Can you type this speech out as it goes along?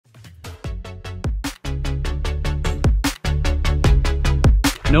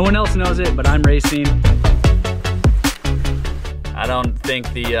No one else knows it, but I'm racing. I don't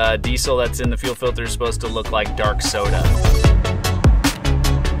think the diesel that's in the fuel filter is supposed to look like dark soda.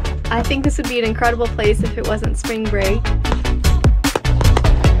 I think this would be an incredible place if it wasn't spring break.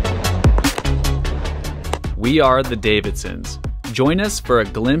 We are the Davidsons. Join us for a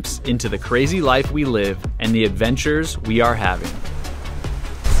glimpse into the crazy life we live and the adventures we are having.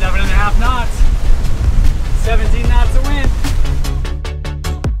 7.5 knots, 17 knots of wind.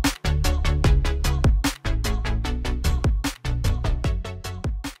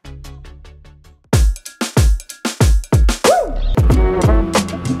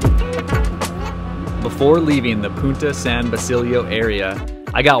 Before leaving the Punta San Basilio area,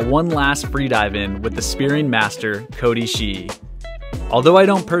 I got one last freedive in with the spearing master, Cody Shee. Although I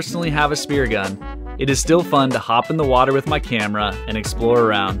don't personally have a spear gun, it is still fun to hop in the water with my camera and explore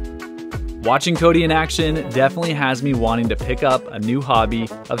around. Watching Cody in action definitely has me wanting to pick up a new hobby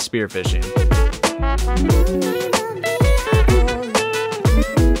of spearfishing.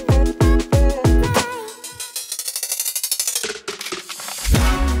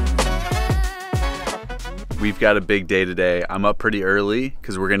 We've got a big day today. I'm up pretty early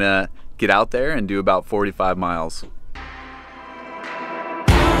because we're gonna get out there and do about 45 miles.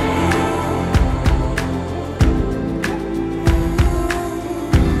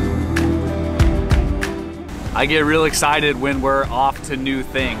 I get real excited when we're off to new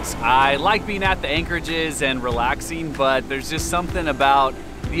things. I like being at the anchorages and relaxing, but there's just something about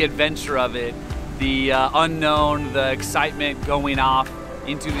the adventure of it, the unknown, the excitement going off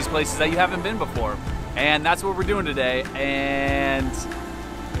into these places that you haven't been before. And that's what we're doing today, and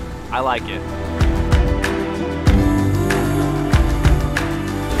I like it.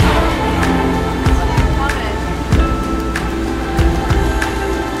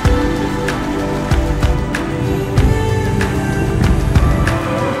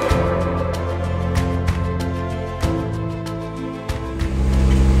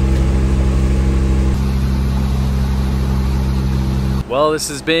 Well, this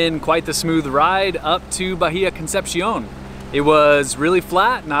has been quite the smooth ride up to Bahia Concepción. It was really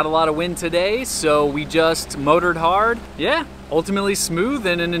flat, not a lot of wind today, so we just motored hard. Yeah, ultimately smooth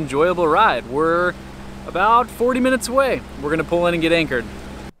and an enjoyable ride. We're about 40 minutes away. We're gonna pull in and get anchored.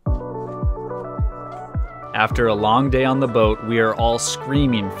 After a long day on the boat, we are all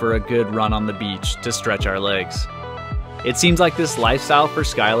screaming for a good run on the beach to stretch our legs. It seems like this lifestyle for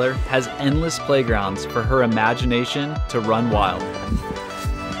Skylar has endless playgrounds for her imagination to run wild.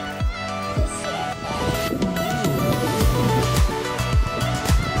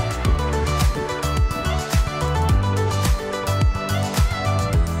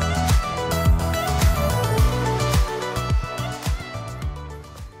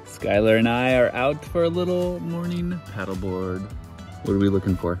 Skylar and I are out for a little morning paddleboard. What are we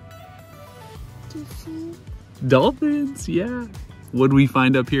looking for? Dolphins, yeah. What do we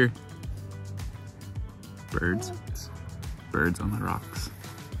find up here? Birds. Birds on the rocks.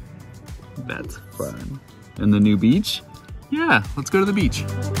 That's fun. And the new beach? Yeah, let's go to the beach.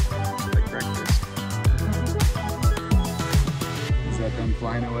 Like breakfast. Is that them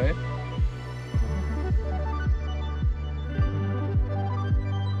flying away?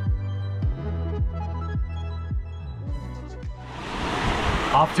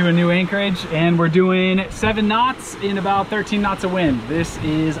 Off to a new anchorage, and we're doing 7 knots in about 13 knots of wind. This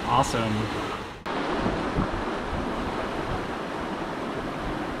is awesome.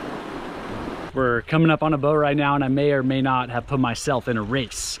 We're coming up on a boat right now, and I may or may not have put myself in a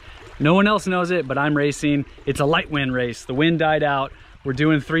race. No one else knows it, but I'm racing. It's a light wind race. The wind died out. We're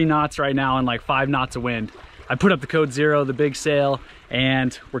doing 3 knots right now and like 5 knots of wind. I put up the code 0, the big sail,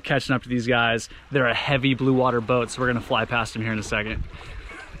 and we're catching up to these guys. They're a heavy blue water boat, so we're gonna fly past them here in a second.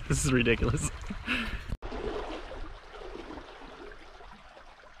 This is ridiculous.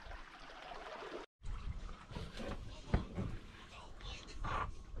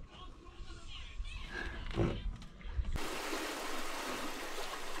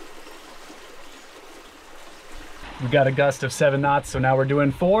 We got a gust of 7 knots, so now we're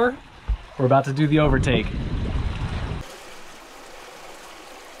doing 4. We're about to do the overtake.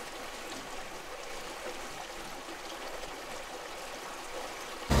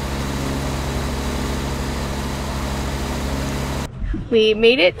 We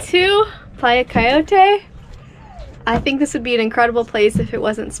made it to Bahia Coyote. I think this would be an incredible place if it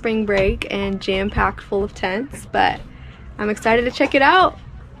wasn't spring break and jam-packed full of tents, but I'm excited to check it out.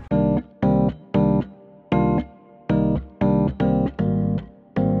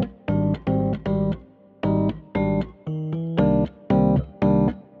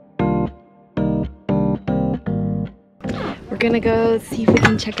 We're gonna go see if we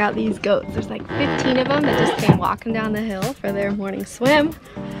can check out these goats. There's like 15 of them that just came walking down the hill for their morning swim.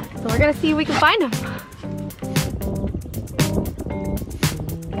 So we're gonna see if we can find them.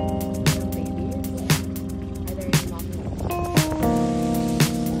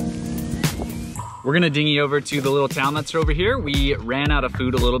 We're gonna dinghy over to the little town that's over here. We ran out of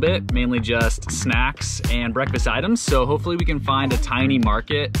food a little bit, mainly just snacks and breakfast items. So hopefully we can find a tiny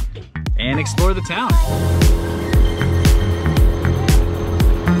market and explore the town.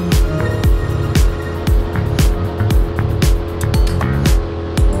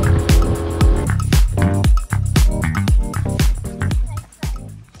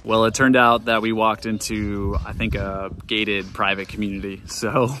 Well, it turned out that we walked into, I think, a gated private community.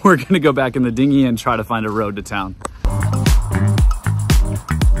 So we're gonna go back in the dinghy and try to find a road to town.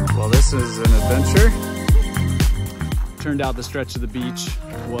 Well, this is an adventure. Turned out the stretch of the beach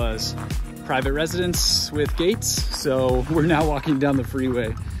was private residence with gates. So we're now walking down the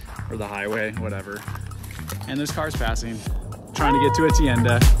freeway or the highway, whatever. And there's cars passing, trying to get to a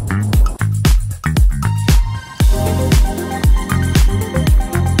tienda.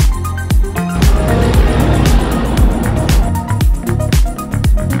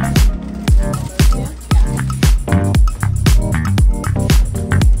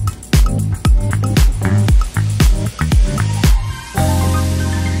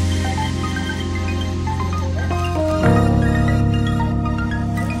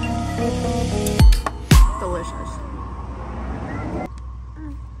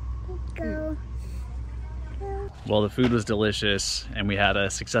 Well, the food was delicious and we had a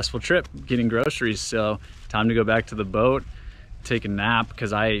successful trip getting groceries. So time to go back to the boat, take a nap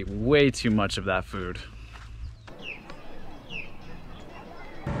because I ate way too much of that food.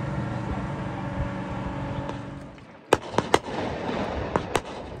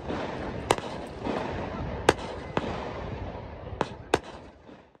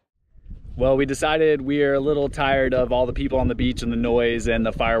 Well, we decided we are a little tired of all the people on the beach and the noise and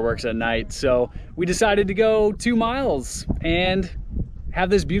the fireworks at night. So we decided to go 2 miles and have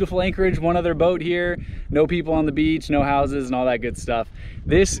this beautiful anchorage, one other boat here, no people on the beach, no houses and all that good stuff.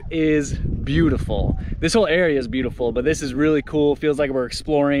 This is beautiful. This whole area is beautiful, but this is really cool. Feels like we're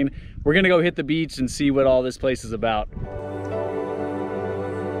exploring. We're gonna go hit the beach and see what all this place is about.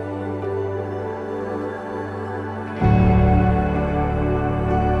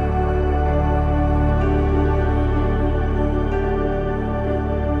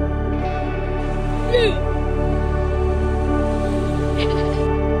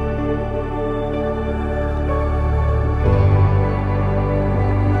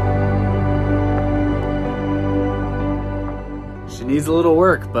 She needs a little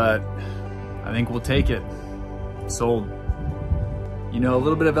work, but I think we'll take it. Sold. You know, a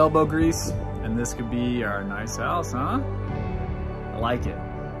little bit of elbow grease, and this could be our nice house, huh? I like it.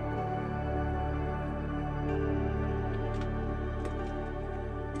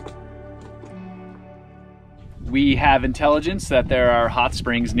 We have intelligence that there are hot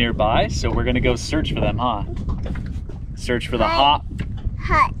springs nearby, so we're gonna go search for them, huh? Search for the hot.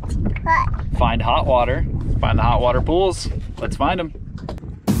 Find hot water. Find the hot water pools. Let's find them.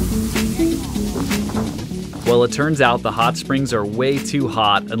 Well, it turns out the hot springs are way too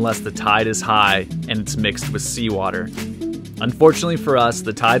hot unless the tide is high and it's mixed with seawater. Unfortunately for us,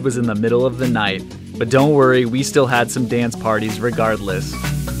 the tide was in the middle of the night, but don't worry, we still had some dance parties regardless.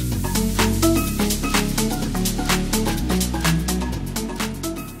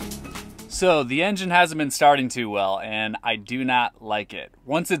 So the engine hasn't been starting too well and I do not like it.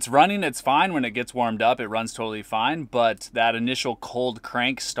 Once it's running, it's fine. When it gets warmed up, it runs totally fine. But that initial cold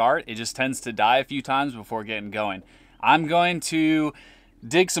crank start, it just tends to die a few times before getting going. I'm going to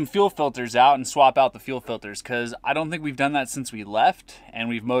dig some fuel filters out and swap out the fuel filters because I don't think we've done that since we left and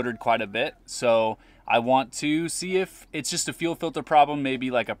we've motored quite a bit. So I want to see if it's just a fuel filter problem,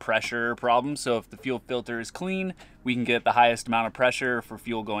 maybe like a pressure problem. So if the fuel filter is clean, we can get the highest amount of pressure for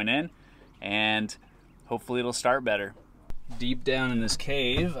fuel going in. And hopefully it'll start better. Deep down in this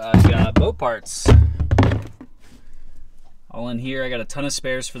cave, I've got boat parts. All in here, I got a ton of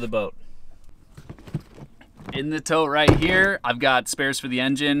spares for the boat. In the tote right here, I've got spares for the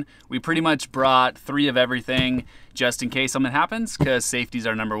engine. We pretty much brought 3 of everything just in case something happens, because safety is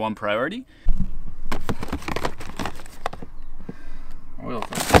our #1 priority. Oil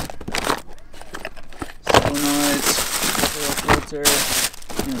filter. Solenoids, oil filter.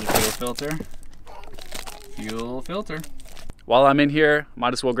 Here's a fuel filter. Fuel filter. While I'm in here,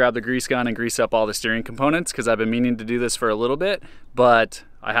 might as well grab the grease gun and grease up all the steering components because I've been meaning to do this for a little bit, but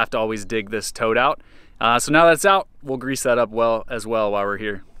I have to always dig this tote out. So now that's out, we'll grease that up well while we're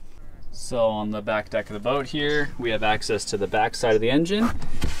here. So on the back deck of the boat here, we have access to the back side of the engine,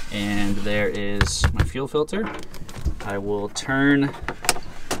 and there is my fuel filter. I will turn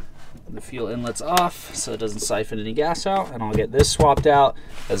the fuel inlets off so it doesn't siphon any gas out, and I'll get this swapped out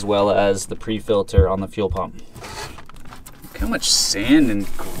as well as the pre-filter on the fuel pump. Look how much sand and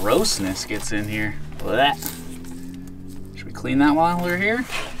grossness gets in here. Blech. Should we clean that while we're here?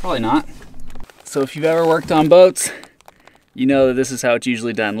 Probably not. So if you've ever worked on boats, you know that this is how it's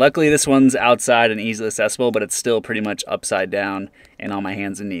usually done. Luckily this one's outside and easily accessible, but it's still pretty much upside down and on my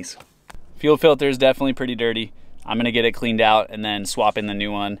hands and knees. Fuel filter is definitely pretty dirty. I'm gonna get it cleaned out and then swap in the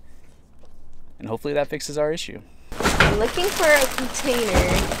new one, and hopefully that fixes our issue. I'm looking for a container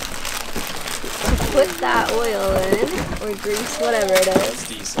to put that oil in, or grease, whatever it is.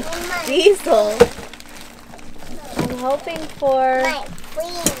 Diesel. Diesel. I'm hoping for...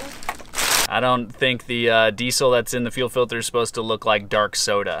 I don't think the diesel that's in the fuel filter is supposed to look like dark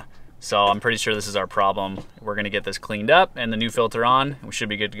soda. So I'm pretty sure this is our problem. We're gonna get this cleaned up and the new filter on, and we should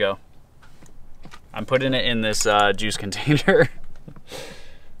be good to go. I'm putting it in this juice container.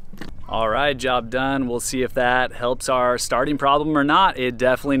 All right, job done. We'll see if that helps our starting problem or not. It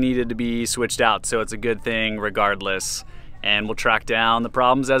definitely needed to be switched out, so it's a good thing regardless. And we'll track down the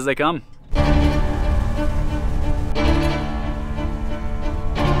problems as they come.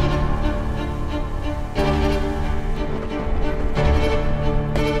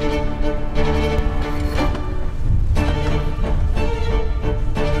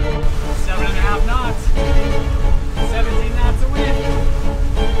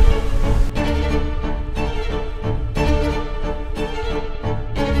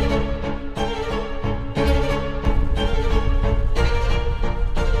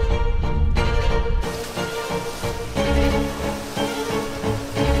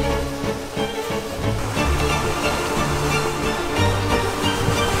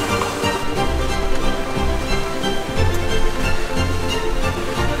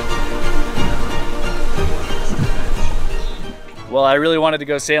 Well, I really wanted to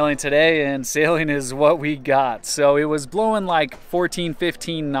go sailing today, and sailing is what we got. So it was blowing like 14,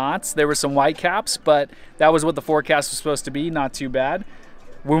 15 knots. There were some white caps, but that was what the forecast was supposed to be, not too bad.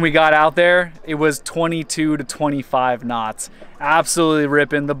 When we got out there, it was 22 to 25 knots. Absolutely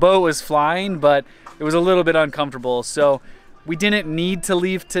ripping. The boat was flying, but it was a little bit uncomfortable. So we didn't need to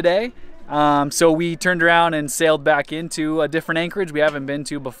leave today. So we turned around and sailed back into a different anchorage we haven't been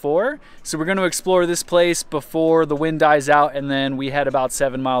to before. So we're going to explore this place before the wind dies out, and then we head about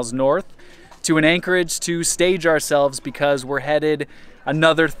 7 miles north to an anchorage to stage ourselves, because we're headed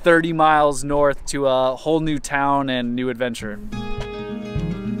another 30 miles north to a whole new town and new adventure.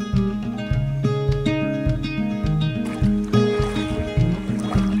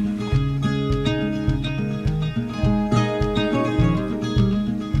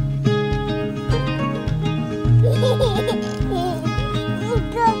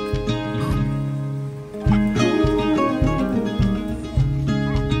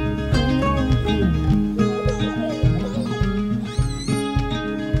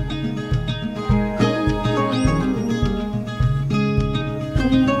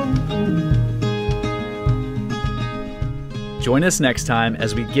 Join us next time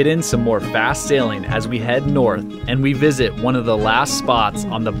as we get in some more fast sailing as we head north and we visit one of the last spots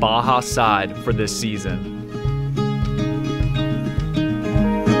on the Baja side for this season.